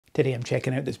Today I'm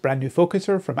checking out this brand new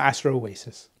focuser from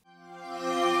Astroasis.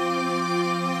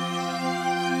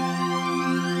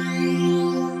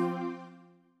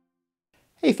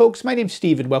 Hey folks, my name's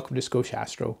Steve and welcome to Scotia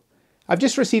Astro. I've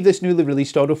just received this newly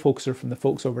released autofocuser from the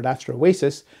folks over at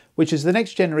Astroasis, which is the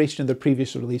next generation of their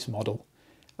previous release model.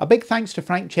 A big thanks to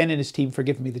Frank Chen and his team for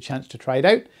giving me the chance to try it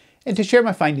out and to share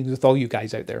my findings with all you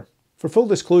guys out there. For full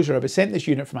disclosure, I was sent this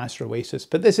unit from Astroasis,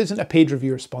 but this isn't a paid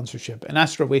review or sponsorship, and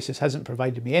Astroasis hasn't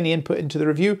provided me any input into the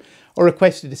review or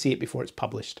requested to see it before it's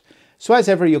published. So as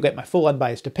ever, you'll get my full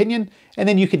unbiased opinion, and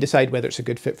then you can decide whether it's a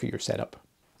good fit for your setup.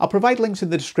 I'll provide links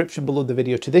in the description below the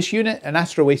video to this unit and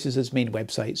Astroasis's main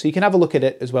website, so you can have a look at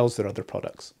it as well as their other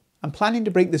products. I'm planning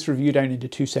to break this review down into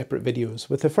two separate videos,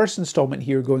 with the first installment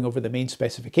here going over the main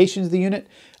specifications of the unit,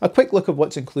 a quick look of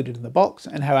what's included in the box,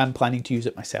 and how I'm planning to use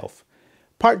it myself.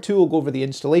 Part 2 will go over the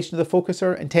installation of the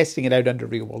focuser and testing it out under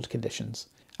real-world conditions.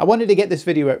 I wanted to get this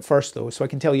video out first though, so I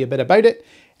can tell you a bit about it,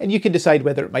 and you can decide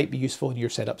whether it might be useful in your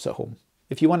setups at home.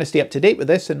 If you want to stay up to date with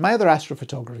this and my other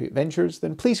astrophotography adventures,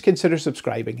 then please consider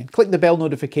subscribing and click the bell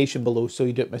notification below so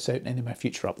you don't miss out on any of my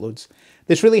future uploads.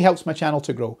 This really helps my channel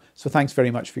to grow, so thanks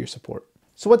very much for your support.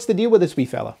 So what's the deal with this wee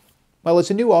fella? Well,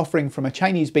 it's a new offering from a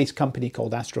Chinese-based company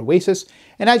called Astroasis,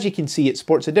 and as you can see, it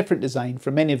sports a different design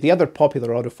from many of the other popular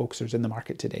autofocusers in the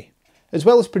market today. As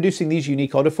well as producing these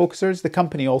unique autofocusers, the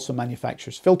company also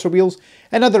manufactures filter wheels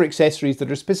and other accessories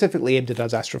that are specifically aimed at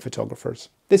us astrophotographers.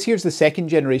 This here's the second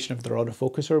generation of their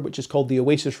autofocuser, which is called the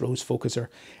Astroasis Rose Focuser,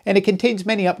 and it contains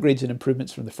many upgrades and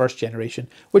improvements from the first generation,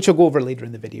 which I'll go over later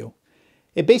in the video.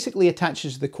 It basically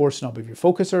attaches to the core knob of your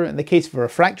focuser, in the case of a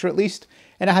refractor at least,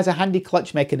 and it has a handy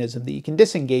clutch mechanism that you can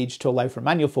disengage to allow for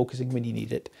manual focusing when you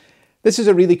need it. This is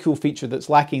a really cool feature that's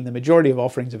lacking in the majority of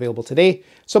offerings available today,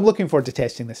 so I'm looking forward to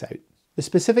testing this out. The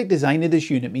specific design of this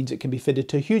unit means it can be fitted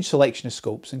to a huge selection of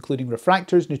scopes, including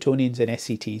refractors, Newtonians and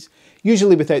SCTs,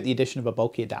 usually without the addition of a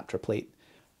bulky adapter plate.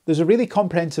 There's a really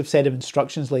comprehensive set of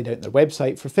instructions laid out in their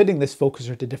website for fitting this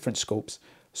focuser to different scopes,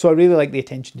 so I really like the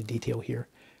attention to detail here.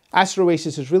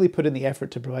 Astroasis has really put in the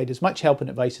effort to provide as much help and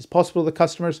advice as possible to the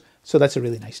customers, so that's a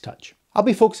really nice touch. I'll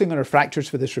be focusing on refractors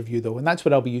for this review though, and that's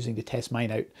what I'll be using to test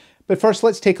mine out. But first,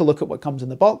 let's take a look at what comes in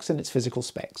the box and its physical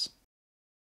specs.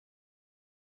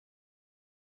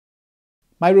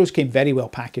 My Rose came very well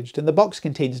packaged, and the box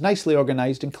contains nicely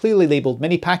organised and clearly labelled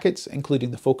mini packets,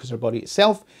 including the focuser body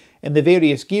itself, and the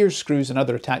various gears, screws and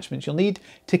other attachments you'll need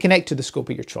to connect to the scope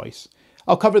of your choice.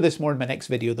 I'll cover this more in my next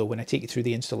video though when I take you through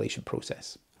the installation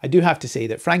process. I do have to say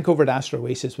that Frank over at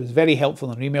Astroasis was very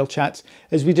helpful in our email chats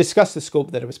as we discussed the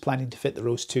scope that I was planning to fit the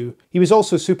Rose to. He was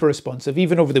also super responsive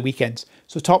even over the weekends,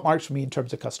 so top marks for me in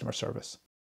terms of customer service.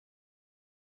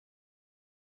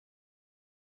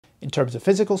 In terms of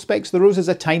physical specs, the Rose is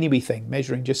a tiny wee thing,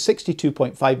 measuring just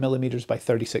 62.5mm by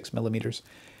 36mm.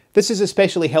 This is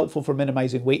especially helpful for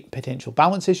minimising weight and potential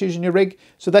balance issues in your rig,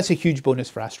 so that's a huge bonus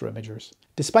for astro imagers.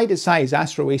 Despite its size,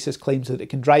 Astroasis claims that it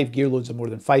can drive gear loads of more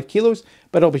than 5 kilos,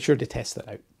 but I'll be sure to test that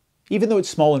out. Even though it's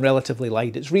small and relatively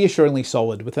light, it's reassuringly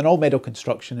solid with an all-metal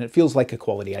construction and it feels like a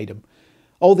quality item.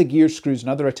 All the gears, screws and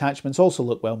other attachments also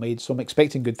look well made, so I'm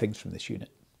expecting good things from this unit.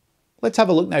 Let's have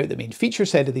a look now at the main feature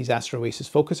set of these Astroasis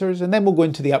focusers, and then we'll go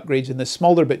into the upgrades in this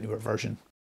smaller but newer version.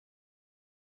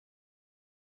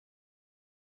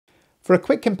 For a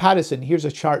quick comparison, here's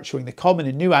a chart showing the common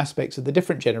and new aspects of the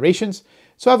different generations,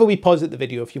 so have a wee pause at the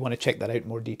video if you want to check that out in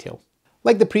more detail.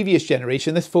 Like the previous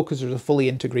generation, this focuser is a fully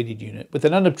integrated unit with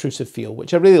an unobtrusive feel,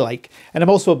 which I really like, and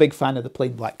I'm also a big fan of the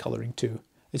plain black colouring too.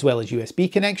 As well as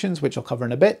USB connections, which I'll cover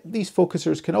in a bit, these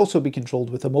focusers can also be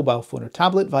controlled with a mobile phone or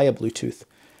tablet via Bluetooth.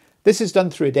 This is done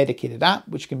through a dedicated app,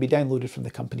 which can be downloaded from the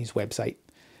company's website.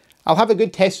 I'll have a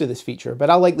good test of this feature,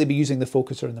 but I'll likely be using the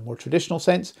focuser in the more traditional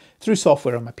sense through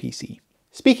software on my PC.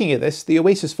 Speaking of this, the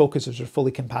Astroasis focusers are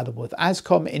fully compatible with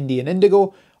ASCOM, Indy and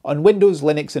Indigo on Windows,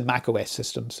 Linux and Mac OS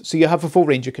systems, so you have a full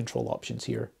range of control options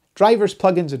here. Drivers,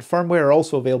 plugins and firmware are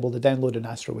also available to download on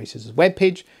Astroasis's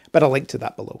webpage, but I'll link to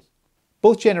that below.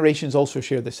 Both generations also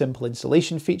share the simple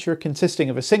installation feature consisting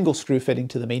of a single screw fitting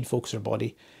to the main focuser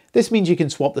body. This means you can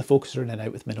swap the focuser in and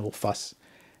out with minimal fuss.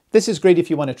 This is great if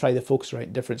you want to try the focuser out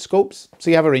in different scopes, so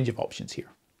you have a range of options here.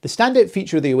 The standout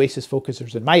feature of the Astroasis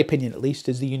focusers, in my opinion at least,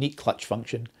 is the unique clutch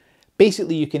function.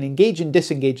 Basically, you can engage and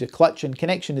disengage the clutch and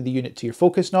connection of the unit to your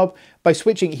focus knob by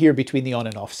switching here between the on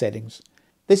and off settings.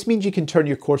 This means you can turn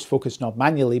your coarse focus knob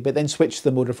manually, but then switch to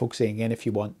the motor focusing again if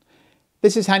you want.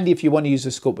 This is handy if you want to use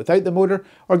the scope without the motor,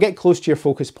 or get close to your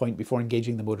focus point before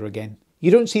engaging the motor again.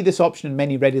 You don't see this option in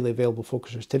many readily available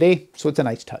focusers today, so it's a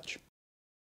nice touch.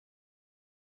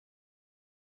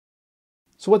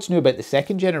 So what's new about the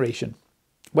second generation?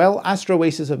 Well,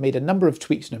 Astroasis have made a number of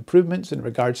tweaks and improvements in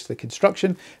regards to the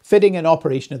construction, fitting and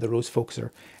operation of the Rose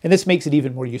Focuser, and this makes it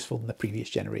even more useful than the previous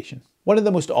generation. One of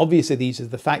the most obvious of these is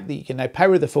the fact that you can now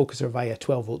power the Focuser via a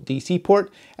 12V DC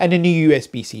port and a new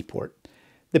USB-C port.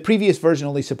 The previous version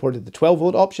only supported the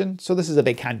 12V option, so this is a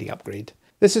big handy upgrade.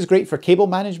 This is great for cable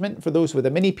management for those with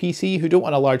a mini PC who don't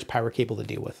want a large power cable to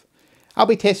deal with. I'll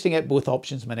be testing out both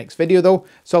options in my next video though,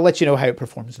 so I'll let you know how it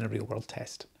performs in a real world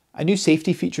test. A new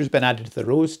safety feature has been added to the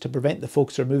Rose to prevent the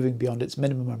Focuser moving beyond its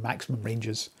minimum or maximum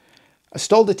ranges. A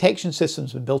stall detection system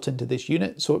has been built into this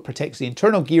unit so it protects the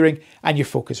internal gearing and your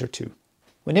Focuser too.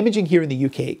 When imaging here in the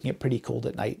UK, it can get pretty cold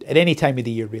at night, at any time of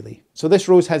the year really. So this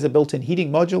Rose has a built-in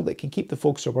heating module that can keep the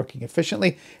Focuser working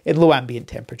efficiently in low ambient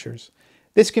temperatures.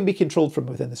 This can be controlled from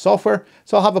within the software,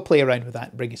 so I'll have a play around with that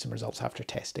and bring you some results after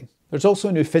testing. There's also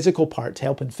a new physical part to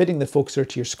help in fitting the Focuser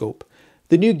to your scope.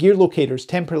 The new gear locator is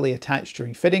temporarily attached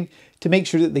during fitting to make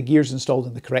sure that the gear is installed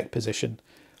in the correct position.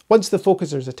 Once the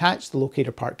Focuser is attached, the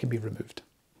locator part can be removed.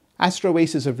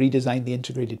 Astroasis have redesigned the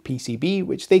integrated PCB,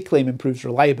 which they claim improves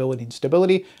reliability and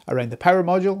stability around the power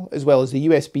module, as well as the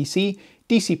USB-C,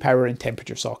 DC power and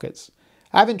temperature sockets.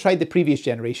 I haven't tried the previous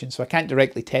generation, so I can't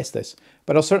directly test this,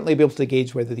 but I'll certainly be able to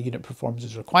gauge whether the unit performs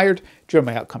as required during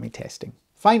my upcoming testing.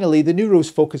 Finally, the new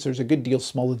Rose Focuser is a good deal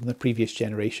smaller than the previous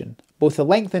generation. Both the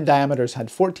length and diameters had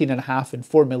 14.5 and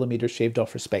 4mm shaved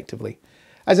off respectively.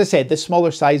 As I said, this smaller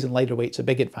size and lighter weight is a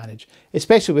big advantage,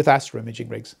 especially with astro imaging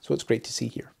rigs, so it's great to see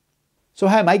here. So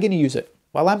how am I going to use it?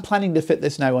 Well, I'm planning to fit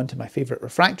this now onto my favourite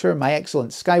refractor, my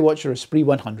excellent Skywatcher Esprit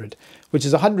 100, which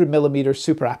is a 100mm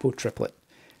Super Apo triplet.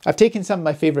 I've taken some of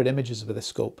my favourite images with this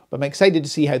scope, but I'm excited to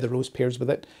see how the Rose pairs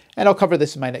with it, and I'll cover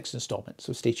this in my next instalment,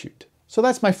 so stay tuned. So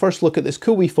that's my first look at this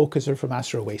cool wee Focuser from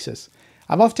Astroasis.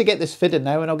 I'm off to get this fitted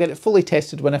now and I'll get it fully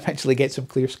tested when I eventually get some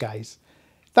clear skies.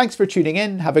 Thanks for tuning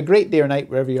in, have a great day or night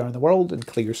wherever you are in the world, and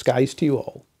clear skies to you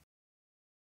all.